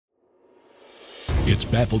It's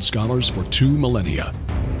baffled scholars for 2 millennia.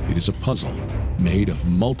 It is a puzzle made of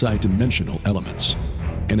multi-dimensional elements,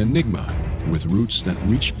 an enigma with roots that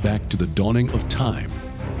reach back to the dawning of time,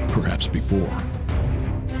 perhaps before.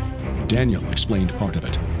 Daniel explained part of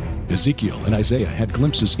it. Ezekiel and Isaiah had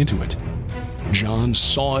glimpses into it. John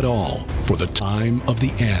saw it all for the time of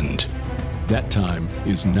the end. That time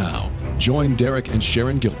is now. Join Derek and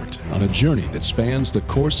Sharon Gilbert on a journey that spans the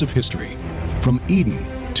course of history, from Eden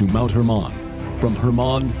to Mount Hermon, from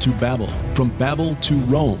Hermon to Babel, from Babel to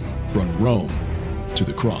Rome, from Rome to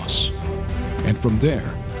the cross, and from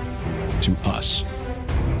there to us.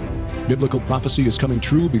 Biblical prophecy is coming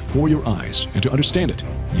true before your eyes, and to understand it,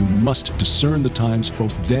 you must discern the times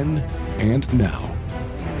both then and now.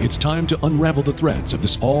 It's time to unravel the threads of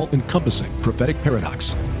this all-encompassing prophetic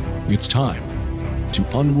paradox. It's time to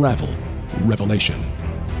unravel Revelation.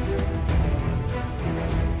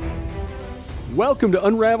 Welcome to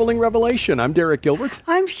Unraveling Revelation. I'm Derek Gilbert.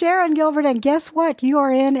 I'm Sharon Gilbert, and guess what? You are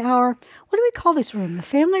in our, what do we call this room? The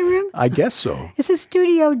family room? I guess so. This is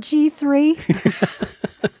Studio G3.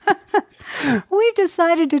 We've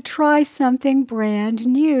decided to try something brand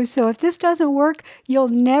new. So if this doesn't work, you'll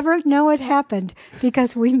never know it happened,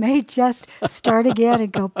 because we may just start again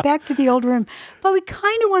and go back to the old room. But we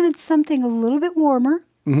kind of wanted something a little bit warmer,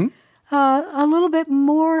 a little bit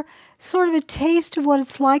more sort of a taste of what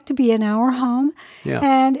it's like to be in our home. Yeah.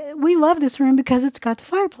 And we love this room because it's got the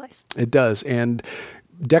fireplace. It does. And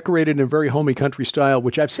decorated in a very homey country style,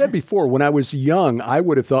 which I've said before, when I was young, I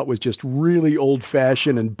would have thought was just really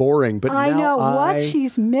old-fashioned and boring. But I know what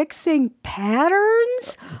she's mixing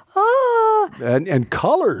patterns, and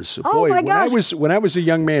colors. Oh, boy, my gosh. When I was a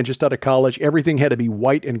young man just out of college, everything had to be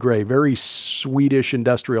white and gray, very Swedish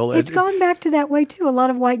industrial. It's gone back to that way too. A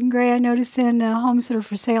lot of white and gray I notice in homes that are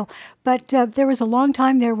for sale. But there was a long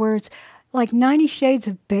time there where it's like 90 shades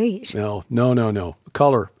of beige. No.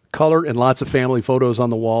 Color and lots of family photos on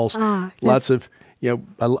the walls. Lots of,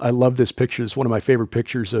 I love this picture. It's one of my favorite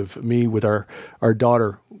pictures of me with our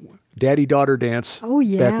daughter, daddy-daughter dance. Oh,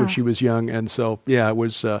 yeah. Back when she was young. And so, yeah, it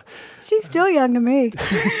was. She's still young to me.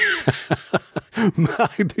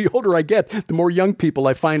 The older I get, the more young people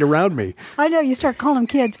I find around me. I know, you start calling them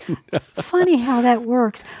kids. Funny how that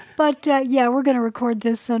works. But yeah, we're going to record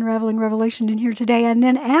this Unraveling Revelation in here today. And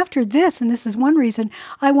then after this, and this is one reason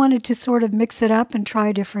I wanted to sort of mix it up and try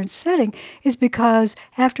a different setting, is because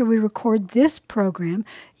after we record this program,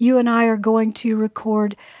 you and I are going to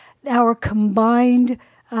record our combined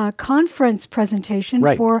conference presentation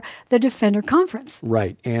for the Defender Conference.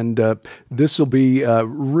 Right. And this will be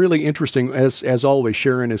really interesting. As always,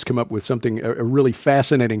 Sharon has come up with something, a really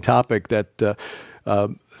fascinating topic that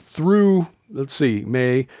through, let's see,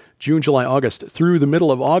 May, June, July, August, through the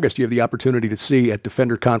middle of August, you have the opportunity to see at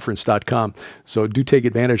defenderconference.com. So do take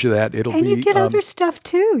advantage of that. And you get other stuff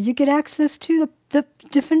too. You get access to the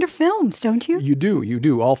Defender films, don't you? You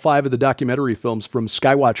do. All 5 of the documentary films from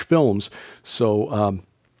Skywatch Films. So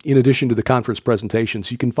in addition to the conference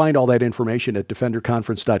presentations, you can find all that information at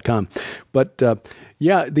defenderconference.com. But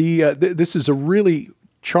this is a really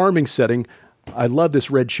charming setting. I love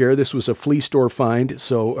this red chair. This was a flea store find,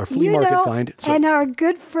 so a flea market find. So, and our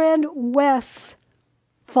good friend Wes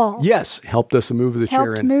Fall. Yes, helped us move the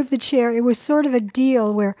chair in. Helped move the chair. It was sort of a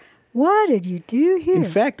deal where, what did you do here? In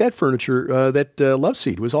fact, that furniture, that love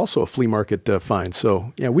seat was also a flea market find.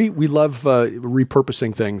 So, yeah, we love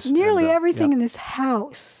repurposing things. Nearly everything in this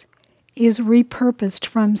house is repurposed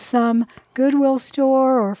from some Goodwill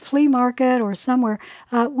store or flea market or somewhere.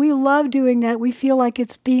 We love doing that. We feel like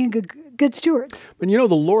it's being good stewards. And the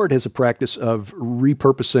Lord has a practice of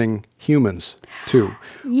repurposing humans too.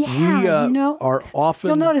 Yeah, we are often.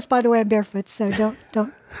 You'll notice, by the way, I'm barefoot, so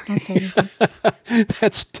don't say anything.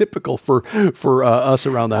 That's typical for us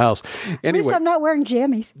around the house. Anyway, at least I'm not wearing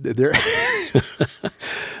jammies.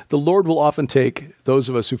 The Lord will often take those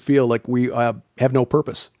of us who feel like we have no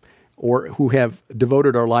purpose, or who have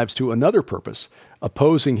devoted our lives to another purpose,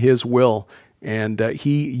 opposing His will, and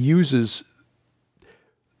He uses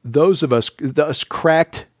those of us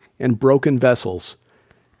cracked and broken vessels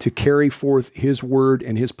to carry forth His word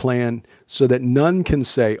and His plan, so that none can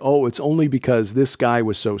say, oh, it's only because this guy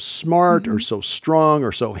was so smart or so strong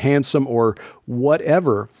or so handsome or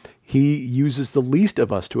whatever. He uses the least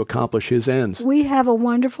of us to accomplish His ends. We have a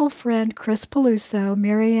wonderful friend, Chris Peluso.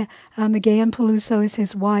 Mary McGann Peluso is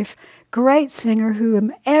his wife. Great singer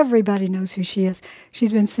who everybody knows who she is.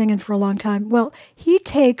 She's been singing for a long time. Well, he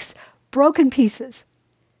takes broken pieces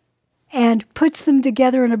and puts them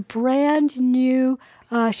together in a brand new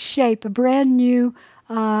shape, a brand new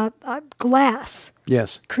glass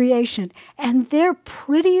creation. And they're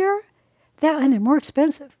prettier, and they're more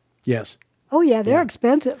expensive. Yes. Oh, yeah, they're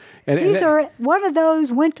expensive. One of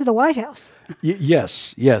those went to the White House.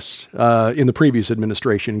 Yes. In the previous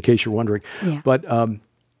administration, in case you're wondering. Yeah. But, and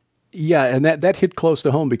that hit close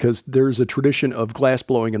to home because there's a tradition of glass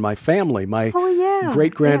blowing in my family. My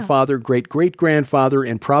great-grandfather, great-great-grandfather,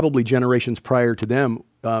 and probably generations prior to them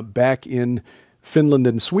back in Finland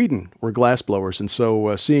and Sweden were glass blowers. And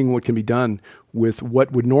so seeing what can be done with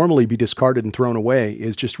what would normally be discarded and thrown away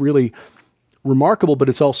is just really remarkable, but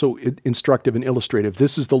it's also instructive and illustrative.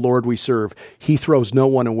 This is the Lord we serve. He throws no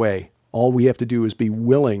one away. All we have to do is be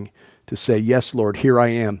willing to say, yes, Lord, here I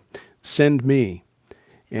am. Send me.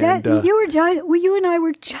 And you and I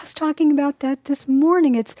were just talking about that this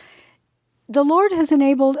morning. The Lord has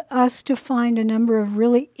enabled us to find a number of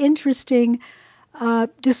really interesting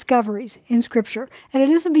discoveries in Scripture. And it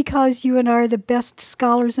isn't because you and I are the best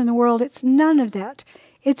scholars in the world. It's none of that.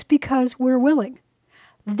 It's because we're willing.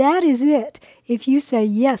 That is it. If you say,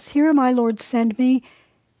 yes, here am I, Lord, send me,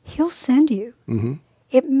 He'll send you. Mm-hmm.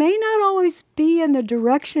 It may not always be in the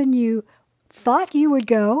direction you thought you would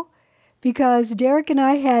go, because Derek and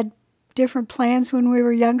I had different plans when we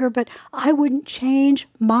were younger, but I wouldn't change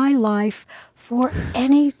my life for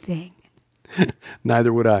anything.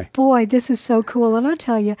 Neither would I. Boy, this is so cool. And I'll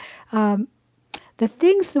tell you, the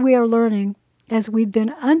things that we are learning as we've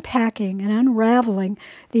been unpacking and unraveling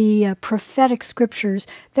the prophetic scriptures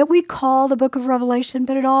that we call the book of Revelation,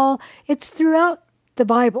 but it's throughout the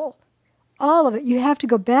Bible. All of it. You have to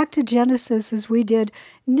go back to Genesis, as we did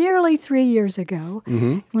nearly 3 years ago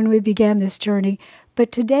when we began this journey.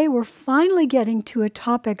 But today we're finally getting to a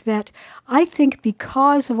topic that I think,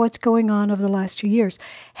 because of what's going on over the last 2 years,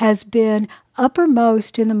 has been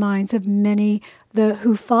uppermost in the minds of many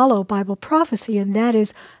who follow Bible prophecy, and that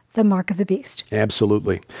is the mark of the beast.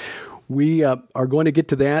 Absolutely. We are going to get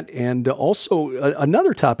to that, and also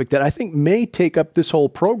another topic that I think may take up this whole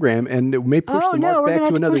program and it may push the mark back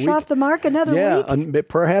to another week. Push off the mark another week? Yeah,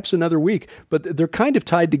 perhaps another week. But they're kind of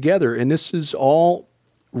tied together, and this is all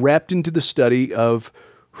wrapped into the study of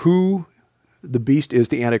who the beast is,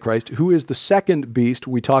 the Antichrist, who is the second beast.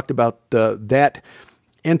 We talked about that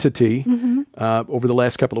entity over the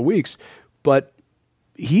last couple of weeks, but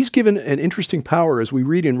he's given an interesting power as we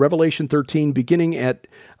read in Revelation 13, beginning at,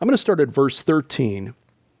 I'm going to start at verse 13.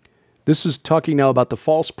 This is talking now about the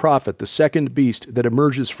false prophet, the second beast that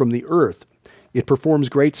emerges from the earth. It performs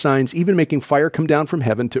great signs, even making fire come down from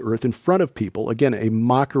heaven to earth in front of people. Again, a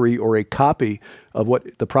mockery or a copy of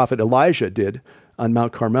what the prophet Elijah did on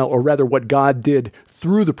Mount Carmel, or rather what God did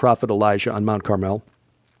through the prophet Elijah on Mount Carmel.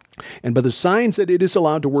 And by the signs that it is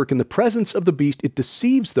allowed to work in the presence of the beast, it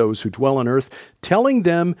deceives those who dwell on earth, telling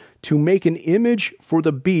them to make an image for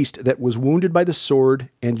the beast that was wounded by the sword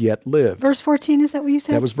and yet lived. Verse 14, is that what you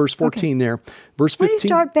said? That was verse 14 there. Verse 15. Please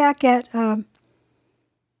start back at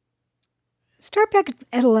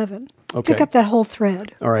 11. Okay. Pick up that whole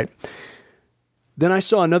thread. All right. Then I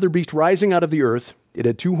saw another beast rising out of the earth. It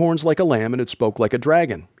had 2 horns like a lamb, and it spoke like a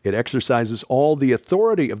dragon. It exercises all the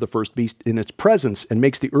authority of the first beast in its presence, and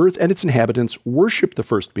makes the earth and its inhabitants worship the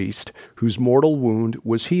first beast, whose mortal wound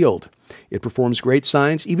was healed. It performs great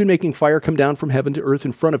signs, even making fire come down from heaven to earth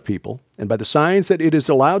in front of people. And by the signs that it is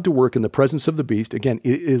allowed to work in the presence of the beast, again,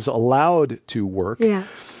 it is allowed to work. Yeah.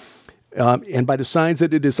 And by the signs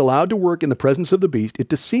that it is allowed to work in the presence of the beast, it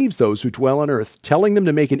deceives those who dwell on earth, telling them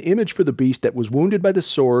to make an image for the beast that was wounded by the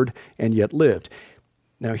sword and yet lived.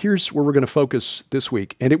 Now, here's where we're going to focus this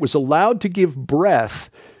week. And it was allowed to give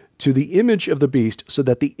breath to the image of the beast, so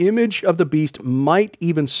that the image of the beast might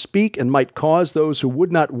even speak and might cause those who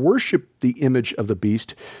would not worship the image of the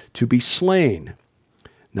beast to be slain.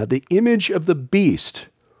 Now, the image of the beast,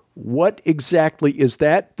 what exactly is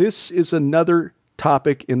that? This is another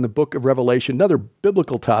topic in the book of Revelation, another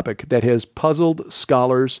biblical topic that has puzzled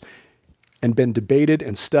scholars and been debated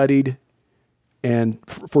and studied and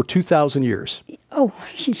for 2,000 years. Oh,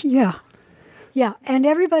 yeah. Yeah, and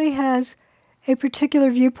everybody has a particular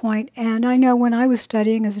viewpoint. And I know when I was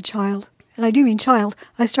studying as a child, and I do mean child,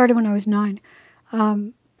 I started when I was 9,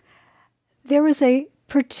 there was a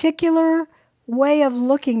particular way of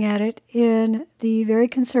looking at it in the very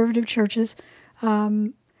conservative churches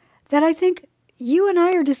that I think you and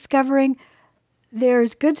I are discovering.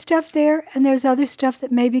 There's good stuff there, and there's other stuff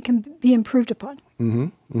that maybe can be improved upon. Mm-hmm,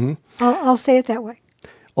 mm-hmm. I'll say it that way.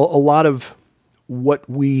 A lot of what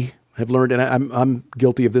we have learned, and I'm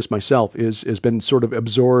guilty of this myself, has been sort of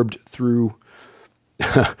absorbed through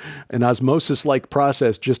an osmosis-like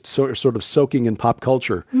process, just sort of soaking in pop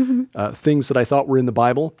culture. Mm-hmm. Things that I thought were in the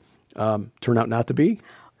Bible turn out not to be.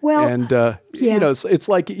 Well, and it's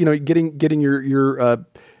like getting your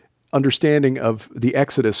understanding of the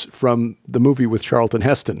Exodus from the movie with Charlton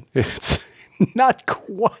Heston. It's not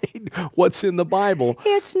quite what's in the Bible.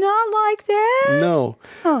 It's not like that? No.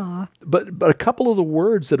 Aw. But a couple of the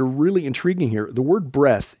words that are really intriguing here. The word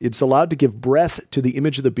breath, it's allowed to give breath to the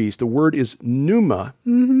image of the beast. The word is pneuma,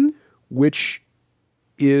 which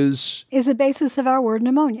is the basis of our word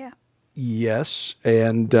pneumonia. yes,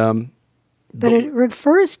 and But it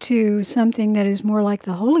refers to something that is more like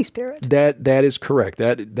the Holy Spirit. that is correct.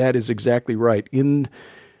 That is exactly right. In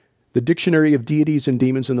the Dictionary of Deities and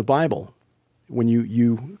Demons in the Bible, when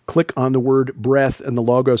you click on the word breath in the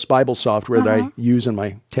Logos Bible software that I use on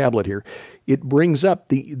my tablet here, it brings up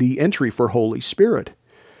the entry for Holy Spirit.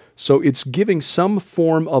 So it's giving some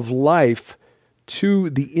form of life to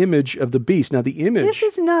the image of the beast. Now the image... This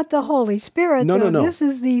is not the Holy Spirit, No. This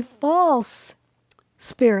is the false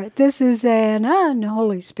spirit. This is an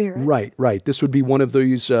unholy spirit. Right. This would be one of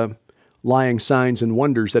these lying signs and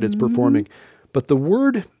wonders that it's performing. But the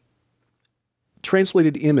word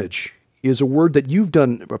translated image is a word that you've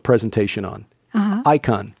done a presentation on.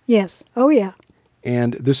 Icon. Yes. Oh, yeah.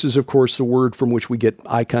 And this is, of course, the word from which we get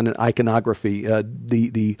icon and iconography, a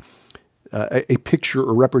picture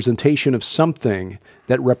or representation of something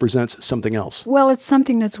that represents something else. Well, it's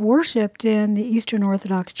something that's worshipped in the Eastern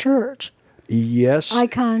Orthodox Church. Yes.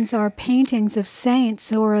 Icons are paintings of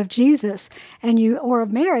saints or of Jesus or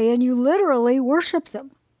of Mary, and you literally worship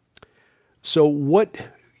them. So what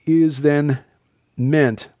is then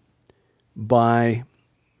meant by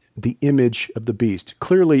the image of the beast?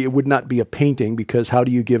 Clearly, it would not be a painting, because how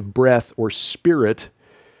do you give breath or spirit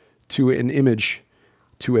to an image,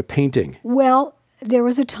 to a painting? Well, there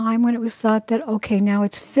was a time when it was thought that, okay, now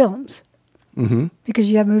it's films.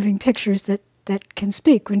 Because you have moving pictures that can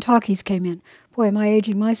speak when talkies came in. Boy, am I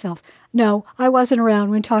aging myself. No, I wasn't around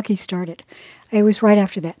when talkies started. It was right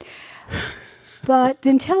after that. But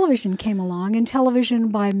then television came along, and television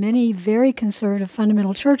by many very conservative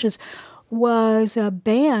fundamental churches was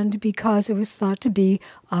banned because it was thought to be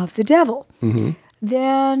of the devil.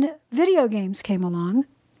 Then video games came along,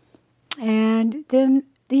 and then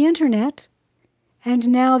the internet, and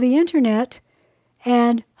now the internet,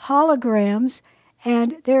 and holograms,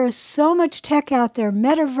 and there is so much tech out there,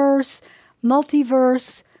 metaverse,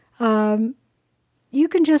 multiverse. You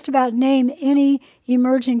can just about name any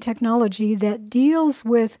emerging technology that deals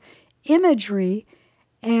with imagery,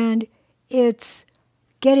 and it's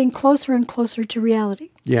getting closer and closer to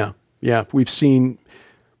reality. Yeah. We've seen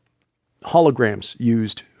holograms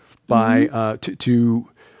used by to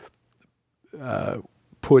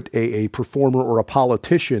put a performer or a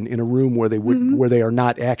politician in a room where they are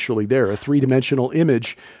not actually there. A three-dimensional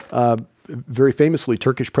image. Very famously,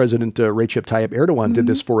 Turkish President Recep Tayyip Erdogan did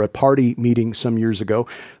this for a party meeting some years ago.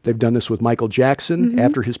 They've done this with Michael Jackson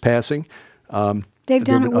after his passing. They've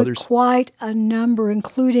done it with quite a number,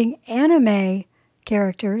 including anime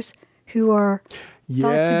characters who are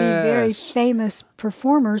thought to be very famous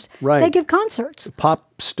performers. Right. They give concerts.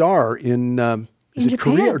 Pop star in is it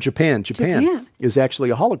Korea or Japan? Japan is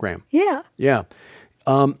actually a hologram. Yeah.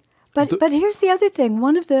 But here's the other thing.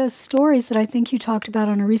 One of the stories that I think you talked about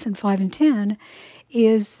on a recent 5 and 10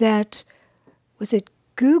 is that, was it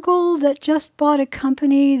Google that just bought a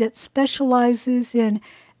company that specializes in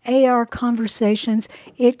AR conversations?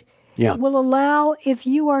 It will allow, if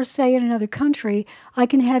you are, say, in another country, I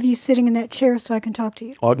can have you sitting in that chair so I can talk to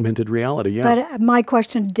you. Augmented reality, yeah. But my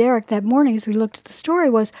question to Derek that morning as we looked at the story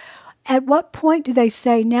was, at what point do they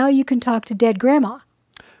say, now you can talk to dead grandma?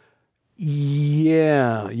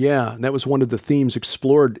 Yeah. That was one of the themes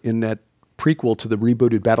explored in that prequel to the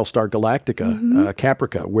rebooted Battlestar Galactica,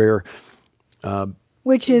 Caprica, where...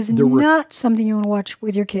 which is not something you want to watch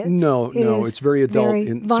with your kids. No, it's very adult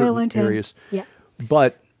in violent certain areas. Yeah.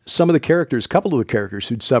 But some of the characters, a couple of the characters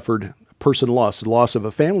who'd suffered personal loss, the loss of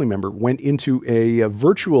a family member, went into a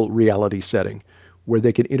virtual reality setting where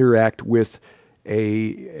they could interact with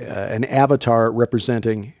an avatar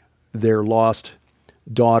representing their lost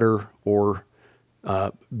daughter or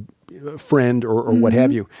friend or what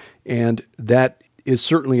have you. And that is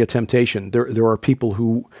certainly a temptation. There are people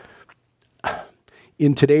who,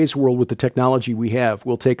 in today's world with the technology we have,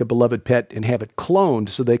 will take a beloved pet and have it cloned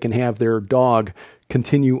so they can have their dog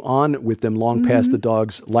continue on with them long past the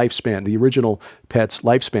dog's lifespan, the original pet's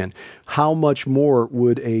lifespan. How much more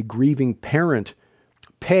would a grieving parent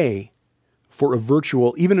pay for a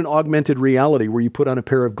virtual, even an augmented reality where you put on a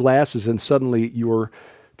pair of glasses and suddenly your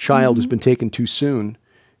child who's been taken too soon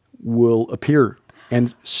will appear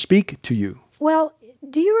and speak to you? Well,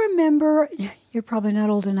 do you remember, you're probably not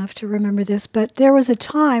old enough to remember this, but there was a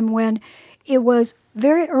time when it was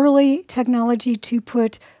very early technology to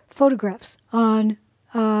put photographs on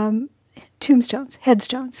tombstones,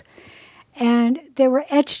 headstones. And they were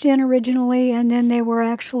etched in originally, and then they were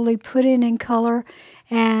actually put in color.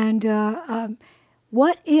 And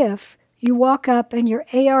what if you walk up and your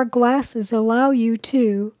AR glasses allow you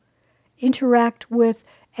to interact with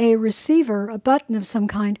a receiver, a button of some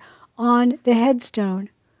kind, on the headstone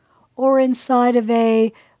or inside of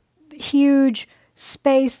a huge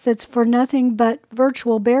space that's for nothing but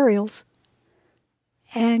virtual burials,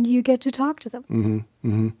 and you get to talk to them. Mm-hmm,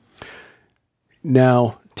 mm-hmm.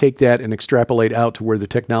 Now, take that and extrapolate out to where the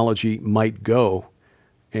technology might go,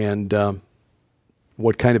 and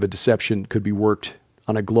what kind of a deception could be worked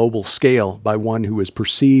on a global scale by one who is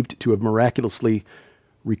perceived to have miraculously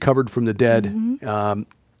recovered from the dead, mm-hmm.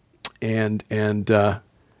 and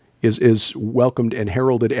is welcomed and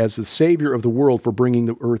heralded as the savior of the world for bringing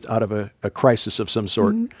the earth out of a crisis of some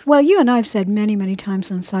sort. Mm-hmm. Well, you and I have said many, many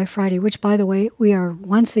times on Sci Friday, which, by the way, we are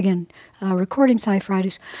once again recording Sci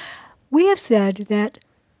Fridays. We have said that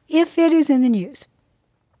if it is in the news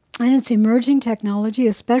and it's emerging technology,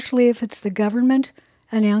 especially if it's the government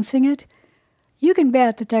announcing it, you can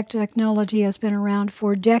bet that that technology has been around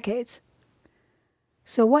for decades.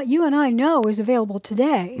 So what you and I know is available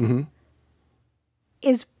today mm-hmm.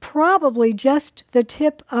 is probably just the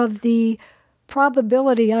tip of the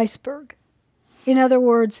probability iceberg. In other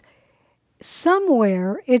words,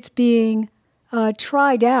 somewhere it's being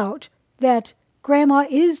tried out that Grandma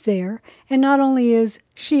is there, and not only is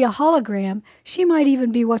she a hologram, she might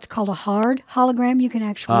even be what's called a hard hologram. You can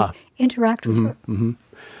actually interact with mm-hmm, her. Mm-hmm.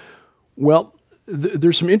 Well,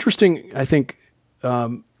 there's some interesting, I think...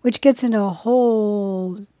 which gets into a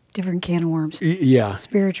whole different can of worms. Yeah.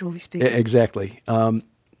 Spiritually speaking. Exactly.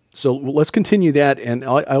 So let's continue that, and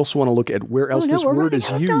I also want to look at where else this word is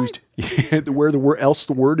used, where the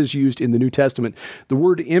word is used in the New Testament. The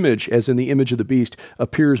word image, as in the image of the beast,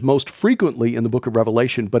 appears most frequently in the book of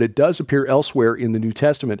Revelation, but it does appear elsewhere in the New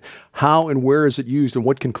Testament. How and where is it used, and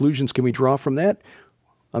what conclusions can we draw from that?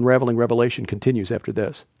 Unraveling Revelation continues after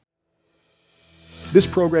this. This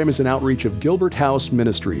program is an outreach of Gilbert House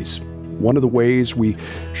Ministries, one of the ways we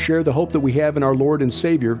share the hope that we have in our Lord and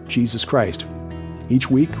Savior, Jesus Christ. Each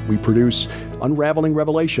week, we produce Unraveling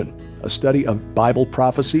Revelation, a study of Bible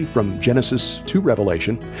prophecy from Genesis to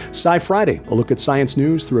Revelation. Sci Friday, a look at science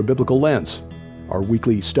news through a biblical lens. Our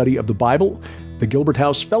weekly study of the Bible, the Gilbert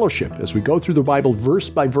House Fellowship, as we go through the Bible verse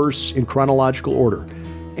by verse in chronological order.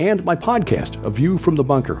 And my podcast, A View from the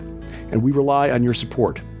Bunker. And we rely on your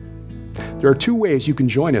support. There are two ways you can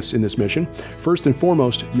join us in this mission. First and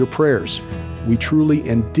foremost, your prayers. We truly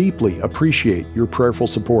and deeply appreciate your prayerful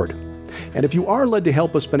support. And if you are led to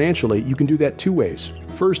help us financially, you can do that two ways.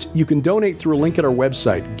 First, you can donate through a link at our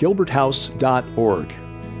website, gilberthouse.org.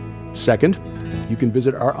 Second, you can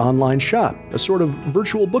visit our online shop, a sort of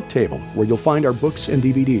virtual book table where you'll find our books and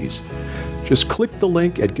DVDs. Just click the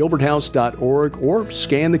link at gilberthouse.org or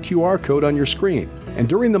scan the QR code on your screen. And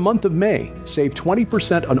during the month of May, save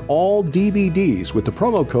 20% on all DVDs with the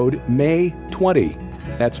promo code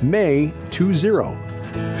MAY20. That's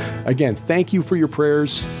May20. Again, thank you for your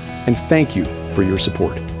prayers, and thank you for your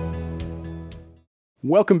support.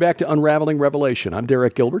 Welcome back to Unraveling Revelation. I'm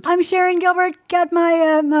Derek Gilbert. I'm Sharon Gilbert. Got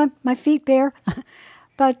my feet bare.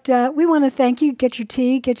 But we want to thank you. Get your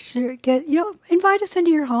tea. Invite us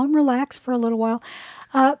into your home. Relax for a little while.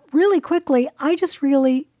 Really quickly, I just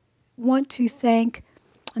really want to thank,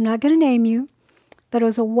 I'm not going to name you, but it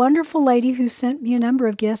was a wonderful lady who sent me a number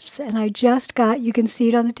of gifts, and I just got, you can see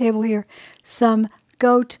it on the table here, some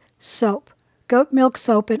goat milk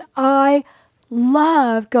soap, and I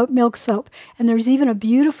love goat milk soap. And there's even a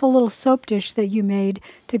beautiful little soap dish that you made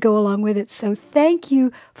to go along with it. So thank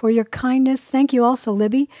you for your kindness. Thank you also,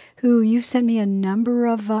 Libby, who you've sent me a number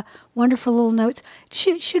of wonderful little notes.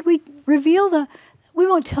 Should we reveal we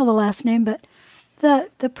won't tell the last name, but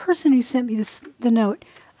the person who sent me the note,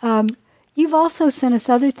 you've also sent us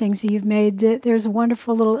other things that you've made. There's a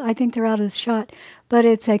wonderful little, I think they're out of the shot, but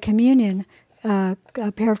it's a communion a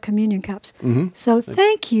pair of communion cups. Mm-hmm. So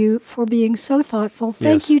thank you for being so thoughtful.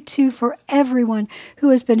 Thank you, too, for everyone who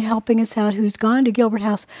has been helping us out, who's gone to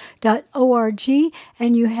gilberthouse.org,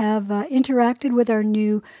 and you have interacted with our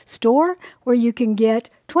new store where you can get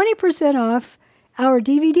 20% off our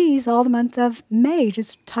DVDs all the month of May.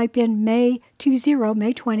 Just type in May20,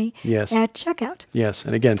 May 20 at checkout. Yes,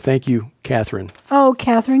 and again, thank you, Catherine. Oh,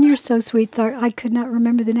 Catherine, you're so sweet. I could not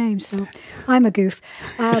remember the name, so I'm a goof.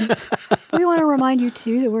 We want to remind you,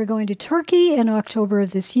 too, that we're going to Turkey in October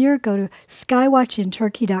of this year. Go to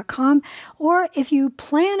skywatchinturkey.com. Or if you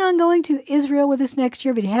plan on going to Israel with us next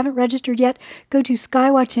year, but you haven't registered yet, go to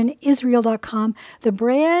skywatchinisrael.com. The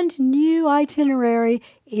brand new itinerary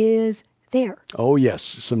is there. Oh, yes.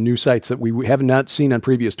 Some new sites that we have not seen on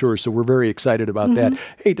previous tours, so we're very excited about that.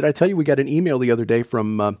 Hey, did I tell you we got an email the other day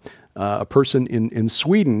from a person in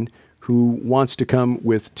Sweden who wants to come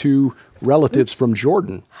with 2 relatives from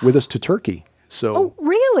Jordan with us to Turkey. So, oh,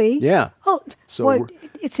 really? Yeah. Oh, so well,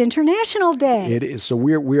 it's International Day. It is. So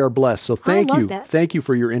we are blessed. So thank I love you. that. Thank you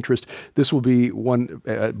for your interest. This will be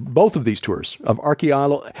both of these tours of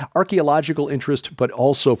archaeological interest, but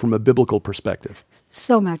also from a biblical perspective.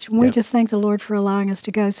 So much. And we just thank the Lord for allowing us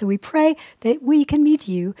to go. So we pray that we can meet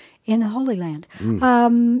you in the Holy Land.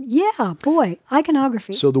 Yeah, boy,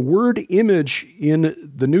 iconography. So the word image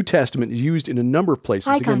in the New Testament is used in a number of places.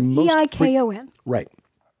 Icon, E-I-K-O-N. Right.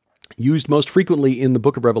 Used most frequently in the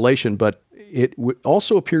book of Revelation, but it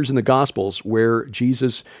also appears in the Gospels where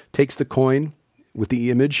Jesus takes the coin with the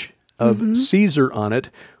image of Caesar on it,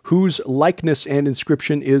 whose likeness and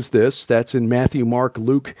inscription is this. That's in Matthew, Mark,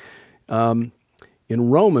 Luke. In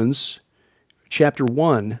Romans chapter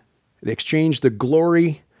 1, they exchange the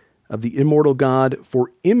glory of the immortal God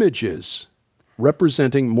for images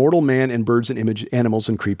representing mortal man and birds and animals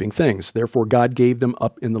and creeping things. Therefore, God gave them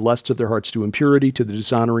up in the lusts of their hearts to impurity, to the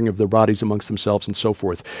dishonoring of their bodies amongst themselves, and so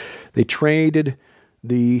forth. They traded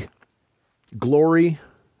the glory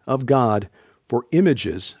of God for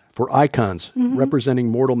images, for icons, representing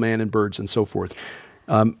mortal man and birds, and so forth.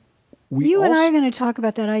 You and I are going to talk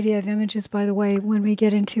about that idea of images, by the way, when we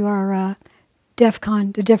get into our DEF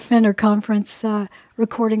CON, the Defender Conference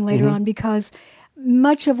recording later on, because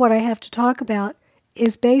much of what I have to talk about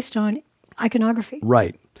is based on iconography.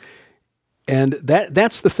 Right. And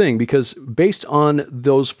that's the thing, because based on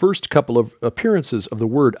those first couple of appearances of the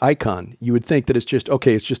word icon, you would think that it's just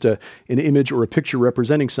an image or a picture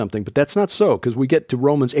representing something, but that's not so, because we get to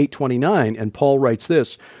Romans 8:29, and Paul writes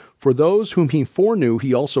this, "For those whom he foreknew,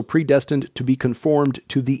 he also predestined to be conformed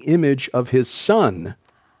to the image of his Son,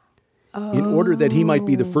 in order that he might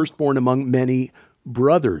be the firstborn among many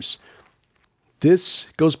brothers." This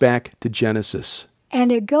goes back to Genesis.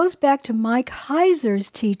 And it goes back to Mike Heiser's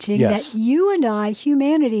teaching that you and I,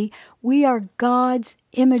 humanity, we are God's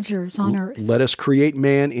imagers on earth. Let us create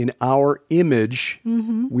man in our image.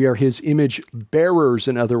 We are his image bearers,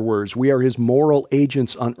 in other words. We are his moral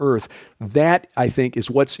agents on earth. That, I think, is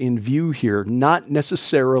what's in view here, not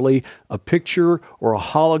necessarily a picture or a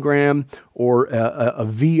hologram or a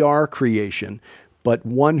VR creation, but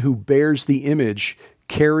one who bears the image,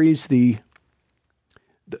 carries the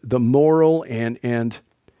moral and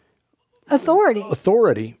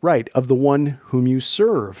authority, right, of the one whom you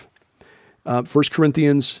serve. 1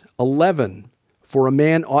 Corinthians 11, "For a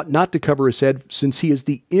man ought not to cover his head, since he is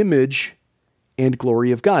the image and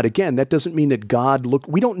glory of God." Again, that doesn't mean that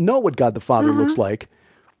we don't know what God the Father looks like,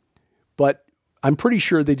 but I'm pretty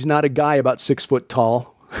sure that he's not a guy about 6 foot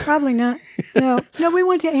tall. Probably not. No, we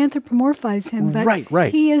want to anthropomorphize him, but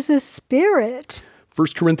right. He is a spirit.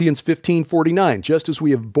 1 Corinthians 15:49, "Just as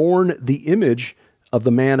we have borne the image of the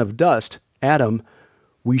man of dust, Adam,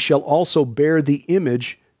 we shall also bear the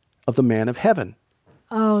image of the man of heaven."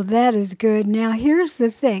 Oh, that is good. Now, here's the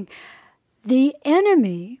thing. The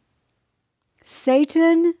enemy,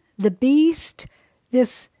 Satan, the beast,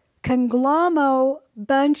 this conglomerated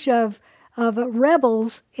bunch of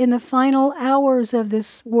rebels in the final hours of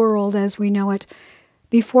this world as we know it,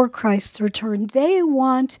 before Christ's return, they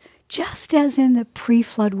want, just as in the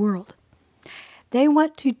pre-flood world, they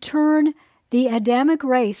want to turn the Adamic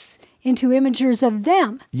race into imagers of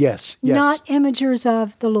them. Yes. Not imagers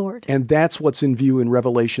of the Lord. And that's what's in view in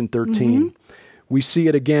Revelation 13. We see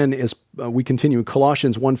it again as we continue in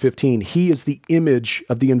Colossians 1:15. "He is the image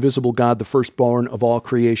of the invisible God, the firstborn of all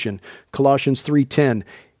creation." Colossians 3:10,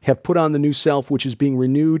 "Have put on the new self, which is being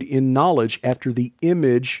renewed in knowledge after the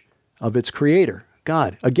image of its creator."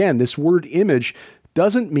 God. Again, this word image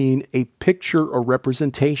doesn't mean a picture or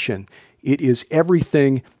representation. It is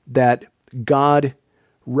everything that God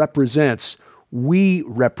represents. We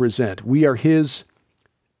represent. We are his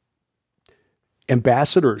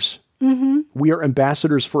ambassadors. We are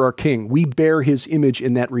ambassadors for our King. We bear his image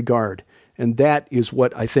in that regard. And that is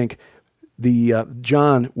what I think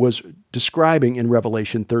John was describing in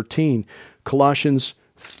Revelation 13.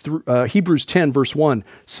 Hebrews 10, verse 1,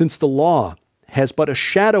 "Since the law has but a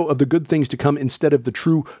shadow of the good things to come instead of the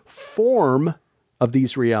true form of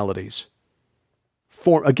these realities."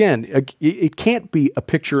 Again, it can't be a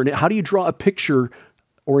picture. How do you draw a picture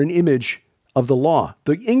or an image of the law?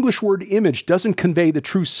 The English word image doesn't convey the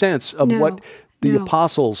true sense of what the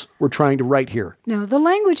apostles were trying to write here. No, the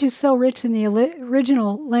language is so rich in the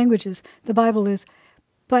original languages, the Bible is,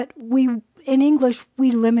 but in English,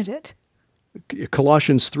 we limit it.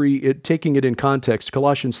 Colossians 3, taking it in context,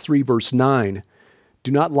 Colossians 3, verse 9,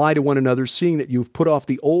 Do not lie to one another, seeing that you've put off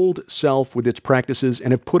the old self with its practices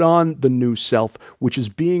and have put on the new self, which is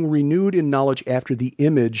being renewed in knowledge after the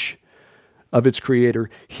image of its creator.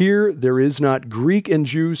 Here there is not Greek and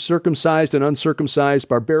Jew, circumcised and uncircumcised,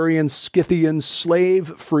 barbarians, Scythians,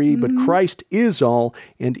 slave, free, but Christ is all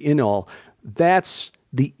and in all. That's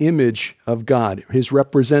the image of God, his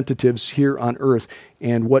representatives here on earth.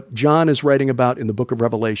 And what John is writing about in the book of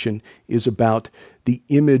Revelation is about the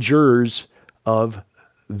imagers of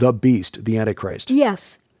the beast, the Antichrist.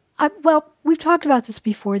 Yes. Well, we've talked about this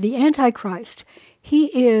before. The Antichrist, he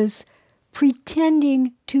is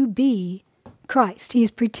pretending to be Christ.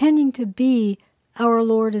 He's pretending to be our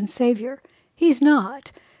Lord and Savior. He's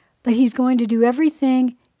not, but he's going to do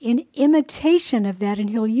everything in imitation of that, and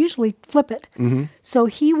he'll usually flip it. So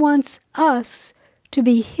he wants us to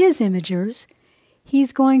be his imagers.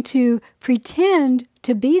 He's going to pretend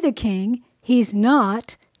to be the king. He's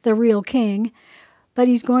not the real king, but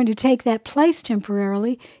he's going to take that place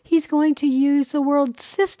temporarily. He's going to use the world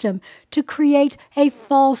system to create a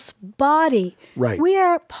false body. Right. We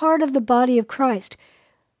are part of the body of Christ.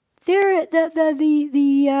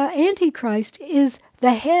 The Antichrist is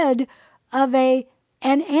the head of an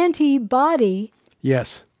antibody.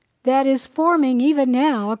 Yes. That is forming even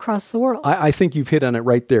now across the world. I think you've hit on it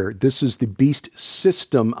right there. This is the beast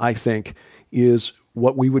system, I think, is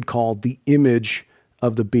what we would call the image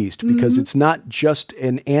of the beast, because it's not just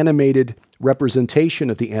an animated representation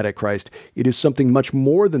of the Antichrist. It is something much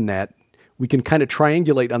more than that. We can kind of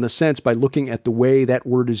triangulate on the sense by looking at the way that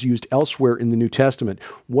word is used elsewhere in the New Testament.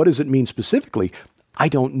 What does it mean specifically? I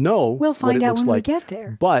don't know. We'll find out when we get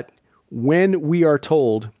there. But when we are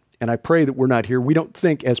told, and I pray that we're not here, we don't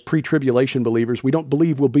think as pre-tribulation believers, we don't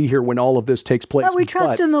believe we'll be here when all of this takes place. But we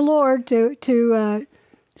trust in the Lord to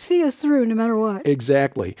see us through no matter what.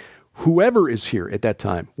 Exactly. Whoever is here at that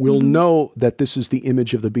time will know that this is the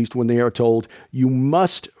image of the beast when they are told, you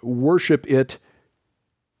must worship it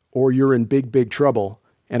or you're in big, big trouble.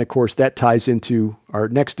 And of course, that ties into our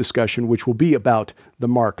next discussion, which will be about the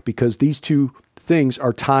mark, because these two things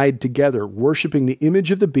are tied together. Worshiping the image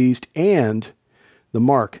of the beast and the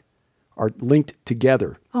mark are linked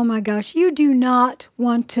together. Oh my gosh, you do not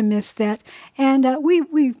want to miss that. And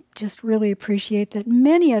we just really appreciate that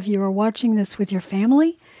many of you are watching this with your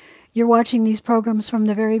family. You're watching these programs from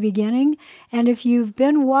the very beginning. And if you've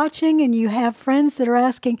been watching and you have friends that are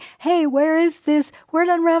asking, hey, where is this? Where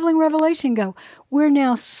did Unraveling Revelation go? We're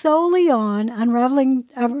now solely on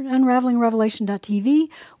unravelingrevelation.tv.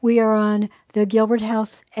 We are on the Gilbert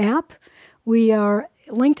House app. We are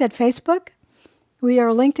linked at Facebook. We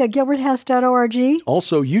are linked at gilberthouse.org.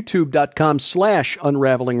 Also,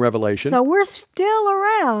 youtube.com/unravelingrevelation. So we're still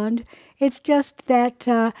around. It's just that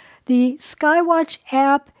the Skywatch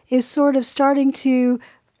app is sort of starting to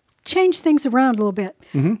change things around a little bit.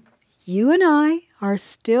 You and I are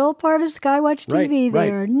still part of Skywatch TV. Right.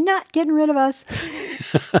 They are not getting rid of us.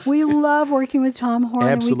 We love working with Tom Horn.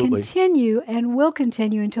 Absolutely. And we continue and will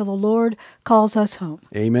continue until the Lord calls us home.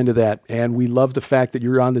 Amen to that. And we love the fact that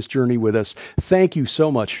you're on this journey with us. Thank you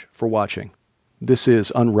so much for watching. This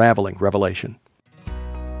is Unraveling Revelation.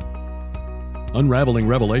 Unraveling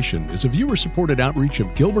Revelation is a viewer-supported outreach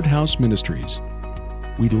of Gilbert House Ministries.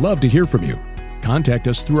 We'd love to hear from you. Contact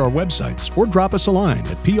us through our websites or drop us a line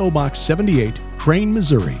at P.O. Box 78, Crane,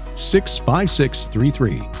 Missouri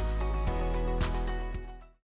 65633.